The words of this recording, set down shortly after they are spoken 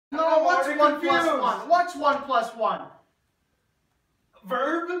What's 1 plus 1? What's 1 plus 1?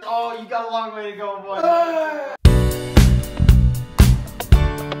 Verb? Oh, you got a long way to go, boy.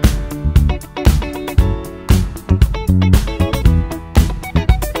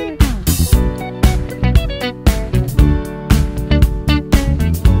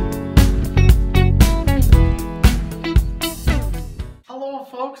 Hello,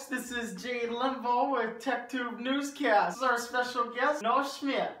 folks. This is Jay Limbo with TechTube Newscast. This is our special guest, Noah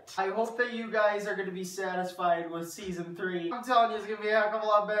Schmidt. I hope that you guys are going to be satisfied with Season 3. I'm telling you, it's going to be a heck of a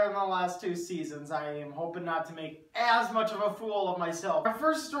lot better than the last 2 seasons. I am hoping not to make as much of a fool of myself. Our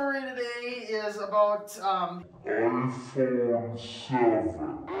first story today is about, iPhone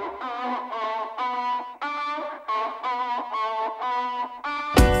 7.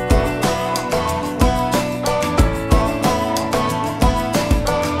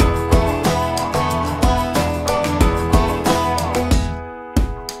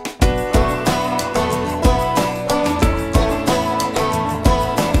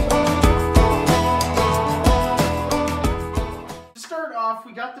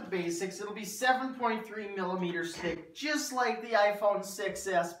 we got the basics. It'll be 7.3 millimeters thick, just like the iPhone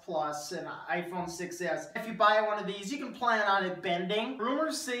 6s Plus and iPhone 6s. If you buy one of these, you can plan on it bending.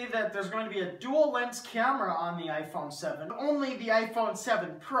 Rumors say that there's going to be a dual lens camera on the iPhone 7, but only the iPhone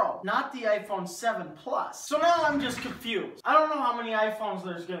 7 Pro, not the iPhone 7 Plus. So now I'm just confused. I don't know how many iPhones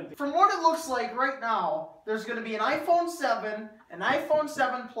there's going to be. From what it looks like right now, there's going to be an iPhone 7, an iPhone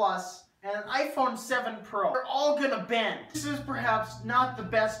 7 Plus, and an iPhone 7 Pro. They're all gonna bend. This is perhaps not the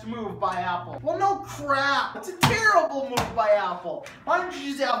best move by Apple. Well, no crap. It's a terrible move by Apple. Why don't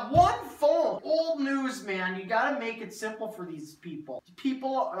you just have one phone? Old news, man. You gotta make it simple for these people.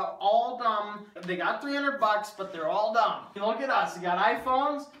 People are all dumb. They got 300 bucks, but they're all dumb. You look at us. We got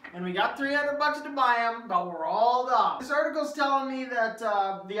iPhones, and we got 300 bucks to buy them, but we're all dumb. This article's telling me that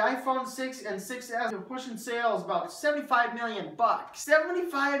the iPhone 6 and 6s are pushing sales about 75 million bucks.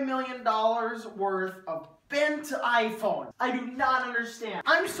 $75 million worth of bent iPhones. I do not understand.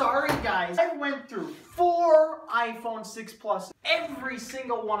 I'm sorry, guys. I went through 4 iPhone 6 Plus. Every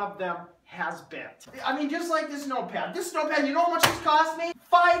single one of them has bent. I mean, just like this notepad. This notepad, you know how much it's cost me?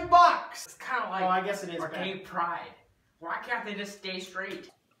 $5. It's kind of like, oh, I guess it is arcade pride. Why can't they just stay straight?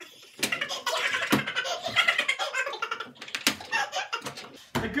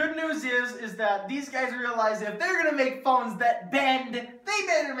 The good news is that these guys realize if they're gonna make phones that bend, they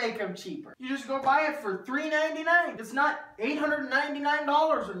better make them cheaper. You just go buy it for $399. It's not $899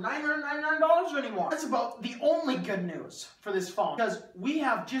 or $999 anymore. That's about the only good news for this phone, because we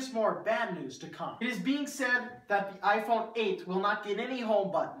have just more bad news to come. It is being said that the iPhone 8 will not get any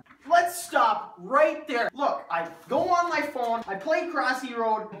home button. Let's stop right there. Look, I go on my phone, I play Crossy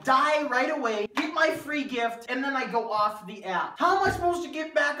Road, die right away, get my free gift, and then I go off the app. How am I supposed to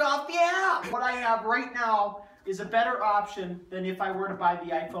get back off the app? What I have right now is a better option than if I were to buy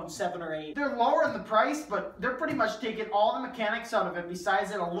the iPhone 7 or 8. They're lower in the price, but they're pretty much taking all the mechanics out of it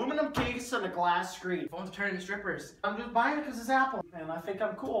besides an aluminum case and a glass screen. Phones are turning strippers. I'm just buying it because it's Apple, and I think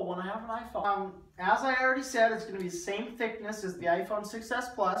I'm cool when I have an iPhone. As I already said, it's going to be the same thickness as the iPhone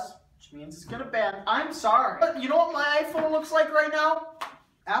 6s Plus, which means it's going to bend. I'm sorry, but you know what my iPhone looks like right now?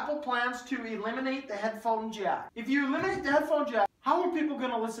 Apple plans to eliminate the headphone jack. If you eliminate the headphone jack, how are people going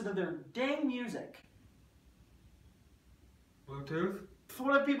to listen to their dang music? Bluetooth?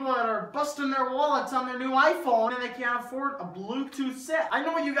 For the people that are busting their wallets on their new iPhone and they can't afford a Bluetooth set. I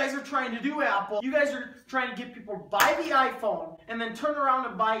know what you guys are trying to do, Apple. You guys are trying to get people to buy the iPhone and then turn around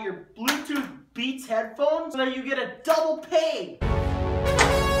and buy your Bluetooth Beats headphones so that you get a double pay.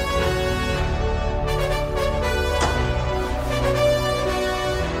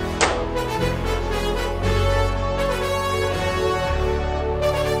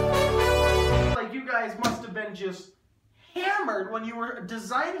 Like you guys must have been just hammered when you were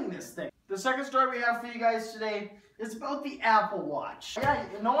designing this thing. The second story we have for you guys today is about the Apple Watch. Yeah,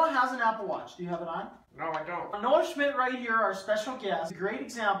 Noah has an Apple Watch. Do you have it on? No, I don't. Noah Schmidt right here, our special guest, a great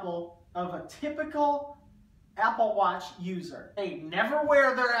example of a typical Apple Watch user. They never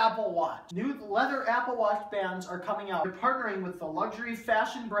wear their Apple Watch. New leather Apple Watch bands are coming out. They're partnering with the luxury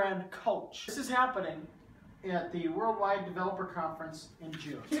fashion brand Coach. This is happening at the Worldwide Developer Conference in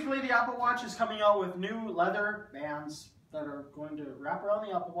June. Basically, the Apple Watch is coming out with new leather bands that are going to wrap around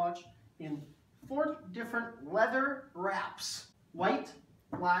the Apple Watch in 4 different leather wraps: white,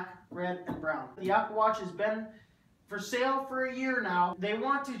 black, red, and brown. The Apple Watch has been for sale for a year now. They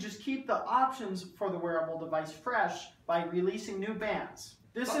want to just keep the options for the wearable device fresh by releasing new bands.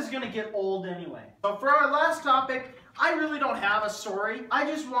 This is going to get old anyway. So for our last topic, I really don't have a story. I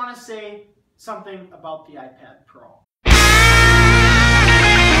just want to say something about the iPad Pro.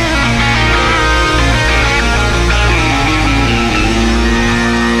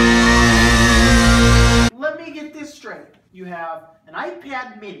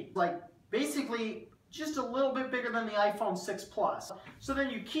 Basically, just a little bit bigger than the iPhone 6 Plus. So then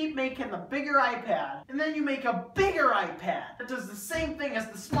you keep making the bigger iPad, and then you make a bigger iPad that does the same thing as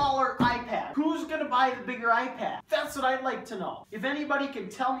the smaller iPad. Who's gonna buy the bigger iPad? That's what I'd like to know. If anybody can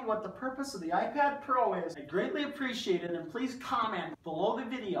tell me what the purpose of the iPad Pro is, I'd greatly appreciate it, and please comment below the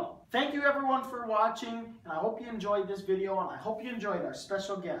video. Thank you everyone for watching, and I hope you enjoyed this video, and I hope you enjoyed our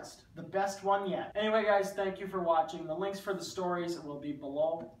special guest, the best one yet. Anyway guys, thank you for watching. The links for the stories will be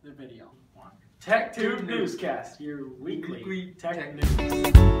below the video. TechTube Newscast, your weekly Weekly tech tech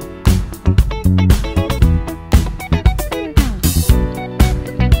news.